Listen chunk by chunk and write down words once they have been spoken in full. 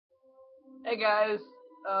Hey guys,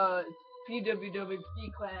 it's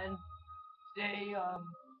pwwp clan. Today,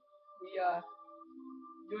 we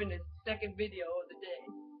doing the second video of the day,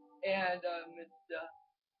 and it's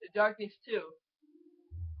the Darkness 2.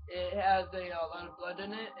 It has a lot of blood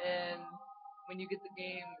in it, and when you get the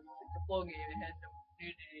game, it's a full game. It has some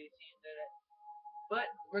nudity scenes in it. But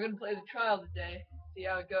we're gonna play the trial today, see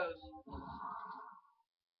how it goes.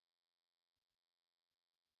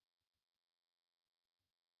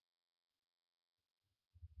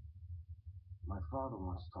 My father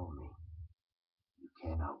once told me, you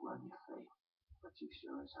can't outrun your fate, but you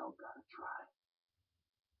sure as hell gotta try.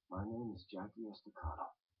 My name is Jackie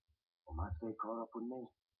Estacado. When my fate caught up with me,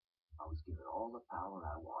 I was given all the power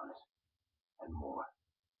I wanted, and more.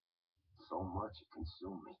 So much it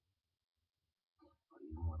consumed me. But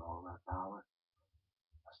even with all that power,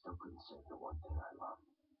 I still couldn't save the one thing I love.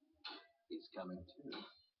 He's coming too.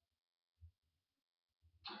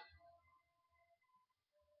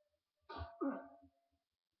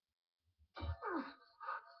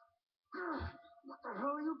 What the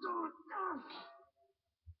hell are you doing?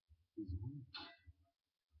 He's weak.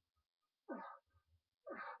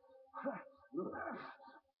 Look,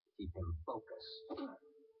 keep him focused. I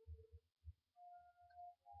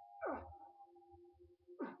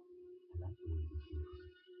like the way he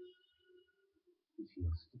feels. He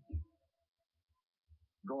feels sticky.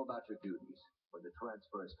 Go about your duties. When the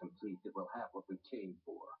transfer is complete, it will have what we came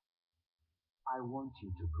for. I want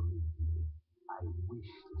you to believe me. I wish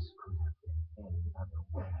this could have been any other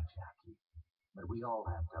way, Jackie. But we all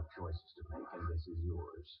have tough choices to make, and this is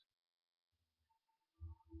yours.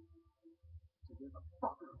 So you're the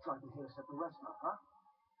fucker who tried to hit us at the restaurant, huh?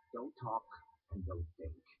 Don't talk and don't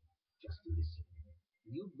think. Just listen.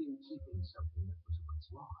 You've been keeping something that was once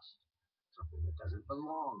lost. Something that doesn't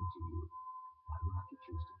belong to you. Now you have to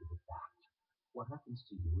choose to give it back. What happens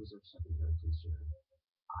to you is of secondary concern.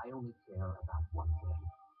 I only care about one thing.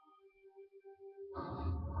 I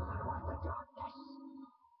want the darkness.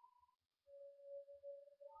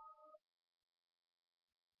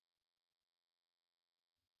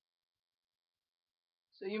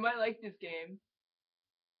 So you might like this game.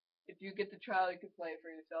 If you get the trial, you can play it for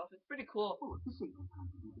yourself. It's pretty cool. Oh, this ain't no time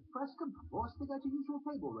to be depressed. Come on, boss. They got your usual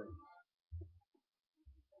table ready.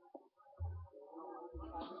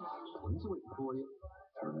 When's waiting for you?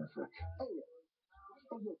 Terrific. Hey,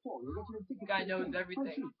 yo, Paul, you got your ticket. Guy knows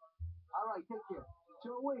everything. All right, take care.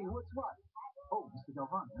 Joey, what's what? Oh, Mr.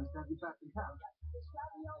 Galvan, nice to have you back in town.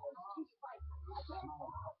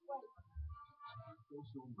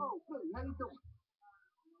 Oh, hey, how you doing?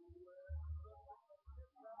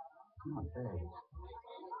 Come on, hey.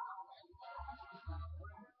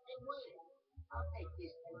 I'll take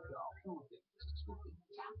this and go.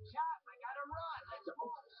 Chop, chop, I gotta run.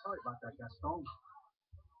 Sorry about that, Gaston.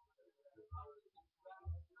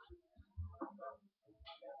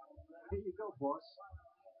 Here you go, boss.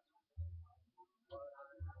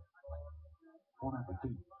 Bon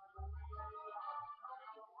appetit.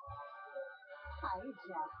 Hi,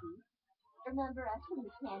 Jackie. Remember us from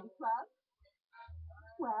the Candy Club?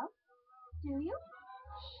 Well, do you?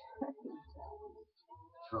 Sure he does.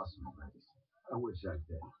 Trust me, lady. I wish I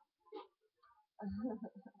did.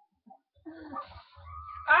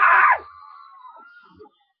 Ah!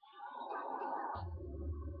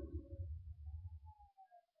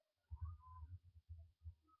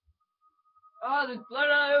 Oh, there's blood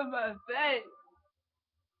all over my face.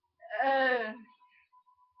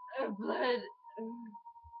 Blood.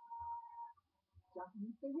 Jackie,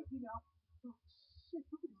 you stay with me now. Oh, shit,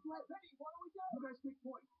 look at his leg. Hey, what do we do? You guys take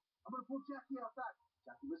point. I'm gonna pull Jackie out back.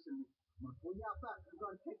 Jackie, listen to me. I'm gonna pull you out back. I'm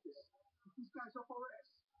gonna take this. Get these guys off our ass.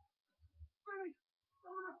 Billy,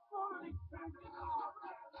 I'm gonna fall on these guys.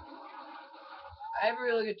 I have a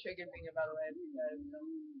really good trigger finger, by the way.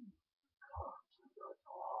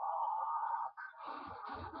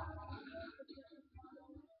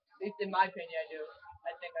 At least in my opinion, I do.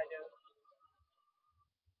 I think I do.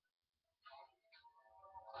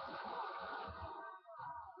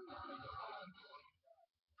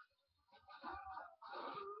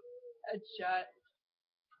 Headshot.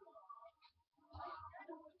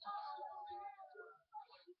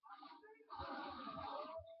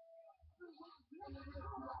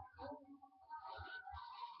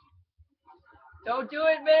 Don't do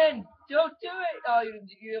it, man! Don't do it! Oh, you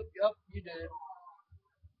did it.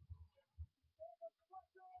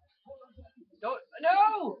 Don't,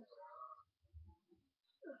 no!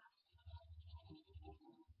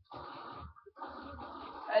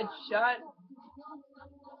 Headshot.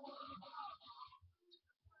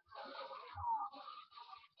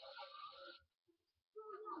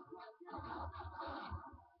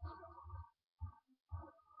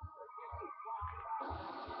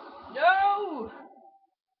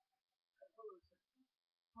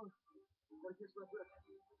 Oh,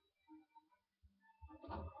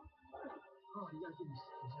 you gotta give me a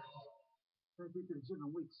second, Jackie. I've been to the gym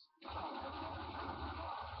in weeks.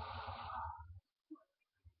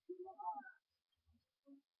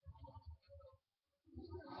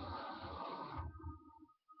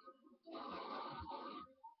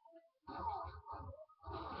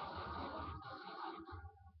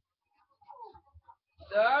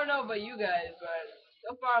 So I don't know about you guys, but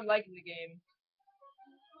so far I'm liking the game.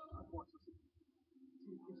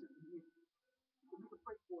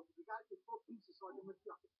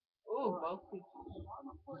 Ooh, both pieces.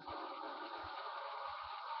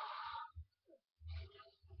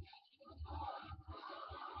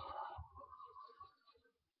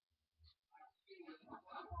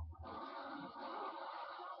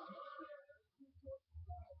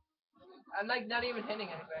 I'm like not even hitting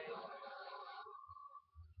anybody.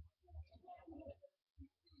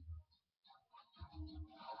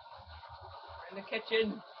 We're in the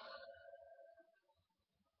kitchen.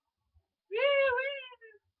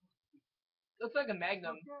 Looks like a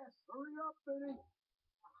Magnum. Hurry up, Benny.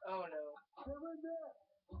 Oh no.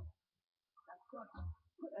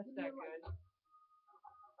 That's not good.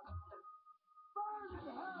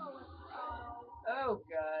 Oh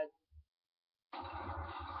god.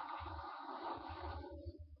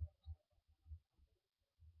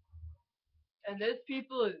 And this,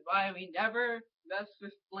 people, is why we never mess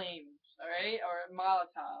with flames, alright? Or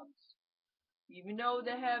Molotovs. Even though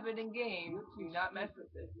they have it in game, do not mess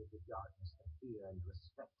with it. With the darkness that fear and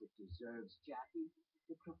respect it deserves, Jackie.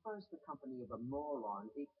 It prefers the company of a moron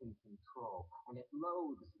it can control, and it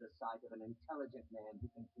loathes the sight of an intelligent man who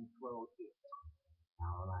can control it.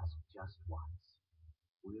 Now I'll ask just once.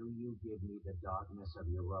 Will you give me the darkness of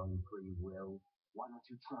your own free will? Why don't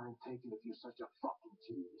you try and take it if you're such a fucking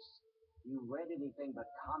genius? You read anything but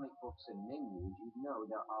comic books and menus, you'd know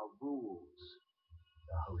there are rules.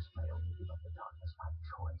 The host may only give up the darkness by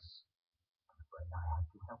choice. I'm afraid I have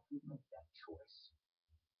to help you make that choice.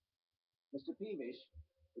 Mr. Peevish,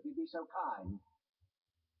 if you'd be so kind.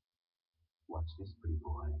 Watch this, pretty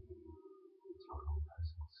boy. It's your own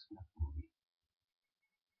personal snuff movie.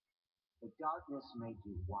 The darkness made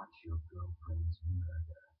you watch your girlfriend's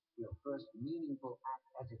murder. Your first meaningful act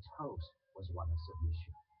as its host was one of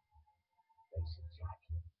submission. Face it,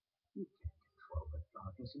 Jackie. You can't control the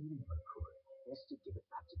darkness and you never could. Best to give it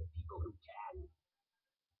back to the people who can.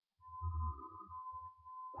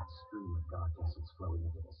 That stream of dark essence flowing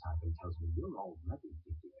into the siphon tells me you're already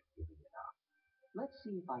thinking of giving it up. Let's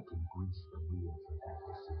see if I can grease the wheels of that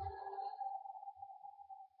decision.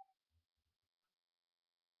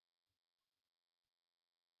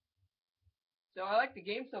 So I like the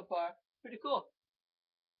game so far. Pretty cool.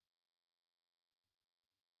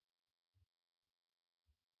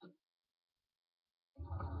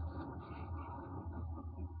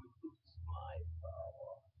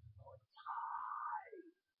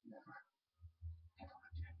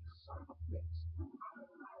 Son of a bitch.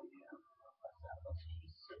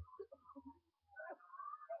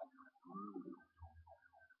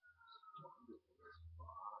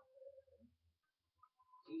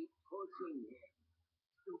 Keep pushing him.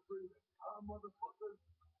 Still breathing. Motherfucker.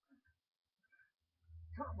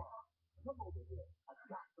 Come on. Come over here. I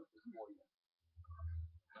got this for you.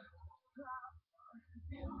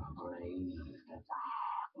 Embrace the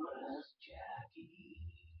darkness, Jackie.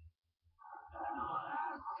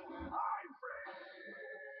 I'm free.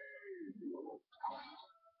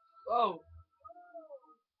 Whoa.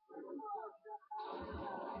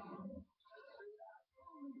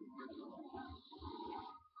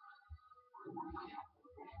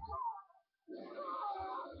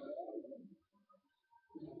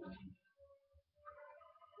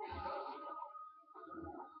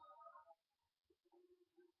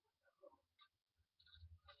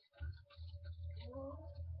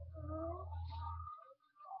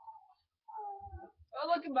 Oh,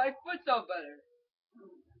 look at my foot's all better.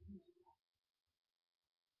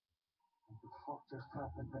 What the fuck just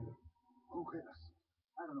happened, baby? Who hit us?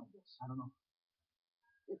 I don't know, boss. I don't know.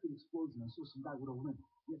 After the explosion, I saw some guy with a limp.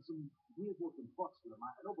 He had some weird looking bucks with him.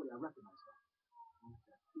 Nobody I recognized him. Where's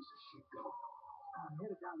that piece of shit go? I'm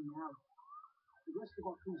headed down the alley. The rest of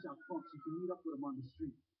our crew's out front, so you can meet up with him on the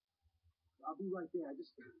street. I'll be right there. I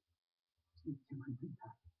just need to get my beat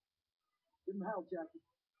back. Give him hell, Jackie.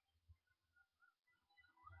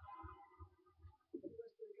 The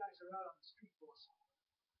rest of the guys are out on the street, boss.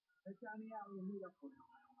 Head down the alley and meet up with him.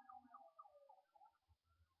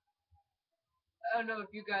 I don't know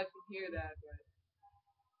if you guys can hear that, but.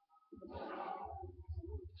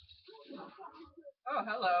 Oh,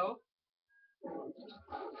 hello.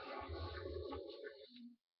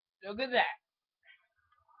 Look at that.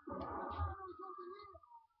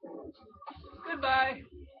 Goodbye.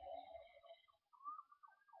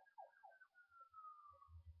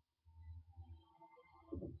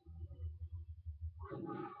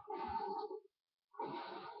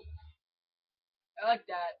 I like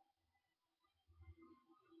that.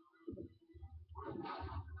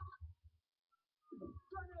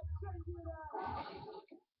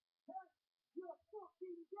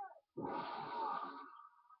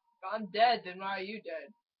 If I'm dead, then why are you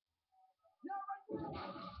dead?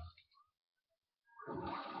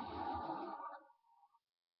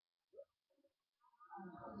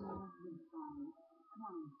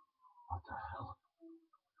 What the hell?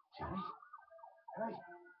 Jenny? Hey,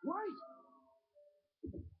 wait!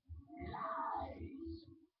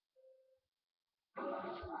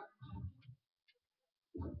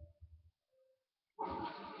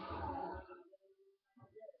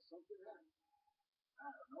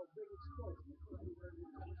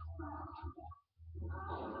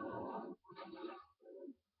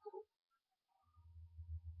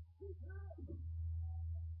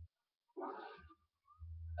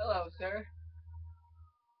 Hello, sir.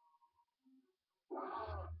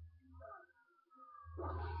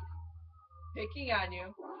 Picking on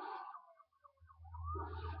you.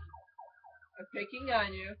 I'm picking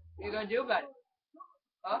on you. What are you gonna do about it?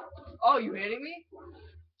 Huh? Oh, you hitting me?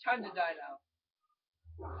 Time to die now.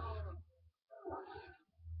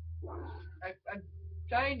 I'm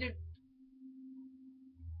trying to.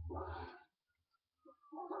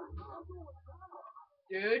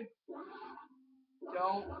 Dude,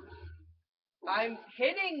 don't. I'm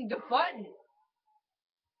hitting the button.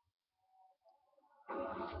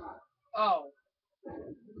 Oh.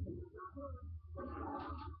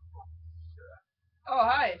 Oh,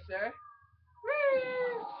 hi, sir. Woo!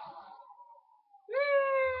 Woo!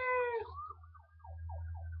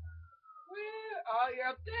 Woo! Oh, you're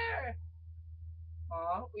up there.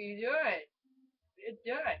 Oh, what are you doing? What are you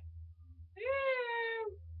doing? Woo!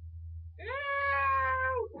 Woo!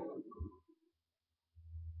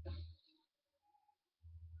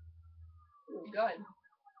 Ooh, gun.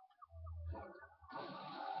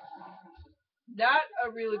 Not a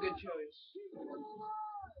really good choice.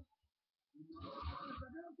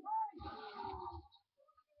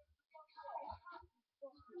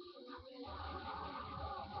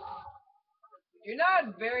 You're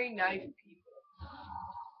not very nice people.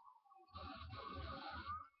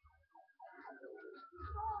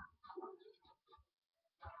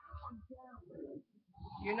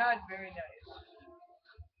 You're not very nice.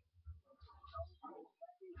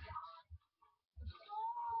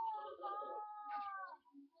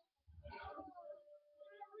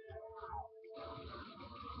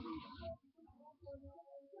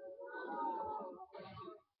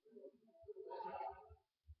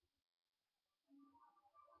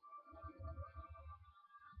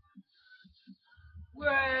 Whoa!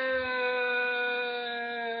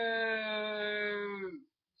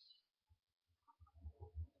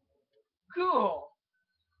 Cool.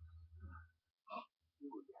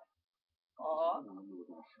 Aw. I knew you were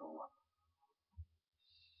gonna show up.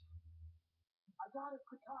 I got it,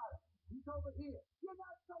 Takata. He's over here. You're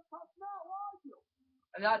not so tough now, are you?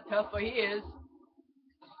 I'm not tough, but he is.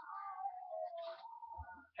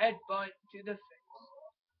 Headbutt to the face.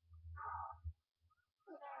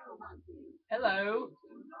 Hello.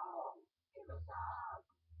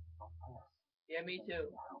 Yeah, me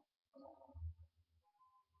too.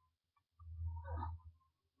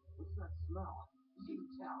 What's that smell? You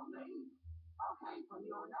tell me. Okay, from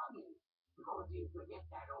your nuggets. Or do you forget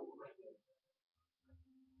that already?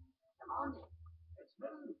 Come on then. Let's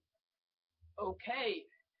move. Okay.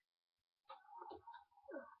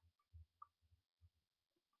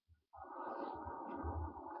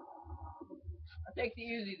 I'll take the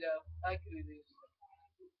Uzi though. I like Uzis.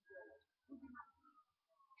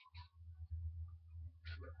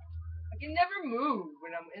 I can never move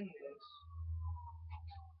when I'm in this.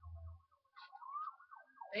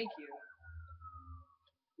 Thank you.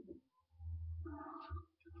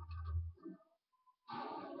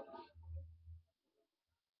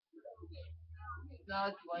 No,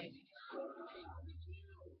 it's like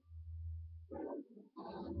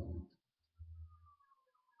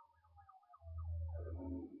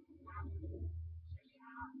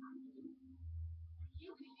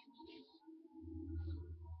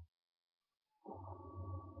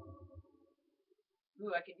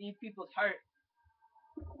ooh, I can eat people's heart.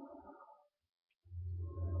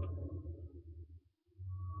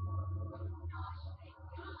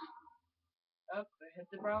 Oh, I hit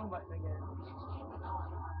the wrong button again.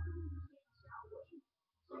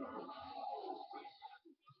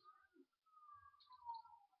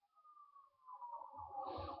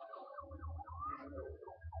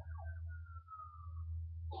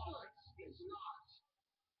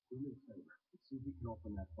 Do me a favor. See if you can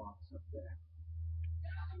open that box up there.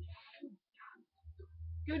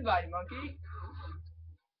 Goodbye, monkey.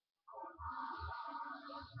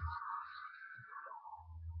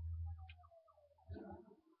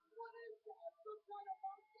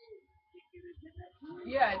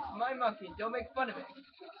 Yeah, it's my monkey. Don't make fun of it.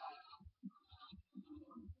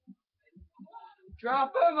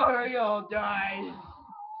 Drop him or you'll die.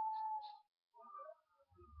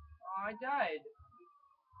 Oh, I died.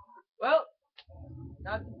 Well,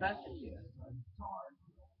 not the best idea.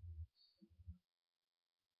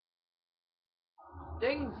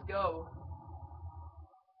 Things go.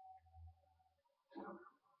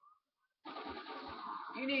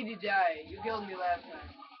 You need to die. You killed me last time.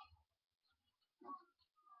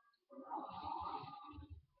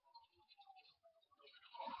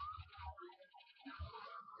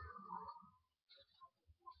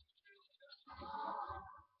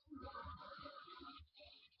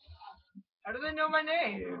 How do they know my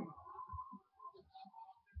name?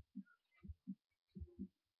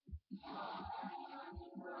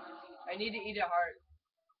 I need to eat a heart.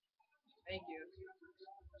 Thank you.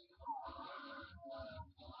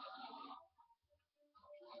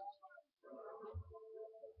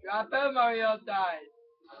 Drop him or you'll die.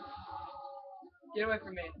 Get away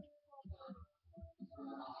from me.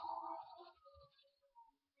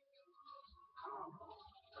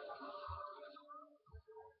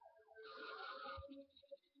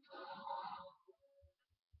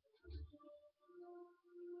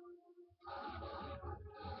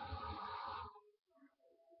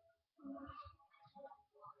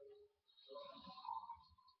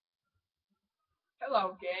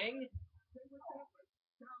 Hello, gang.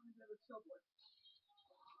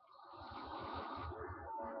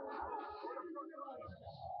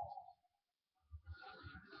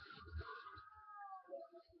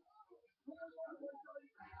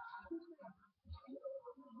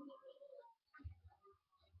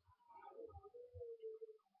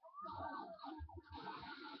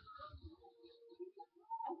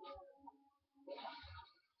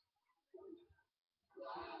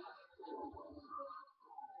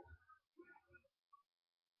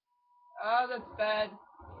 Oh, that's bad.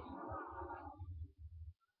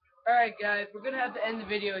 Alright guys, we're gonna have to end the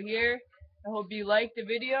video here. I hope you liked the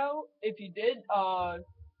video. If you did,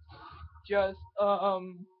 just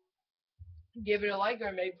give it a like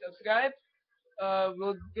or maybe subscribe. I'm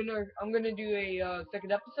gonna do a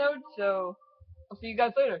second episode, so I'll see you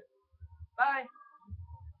guys later. Bye.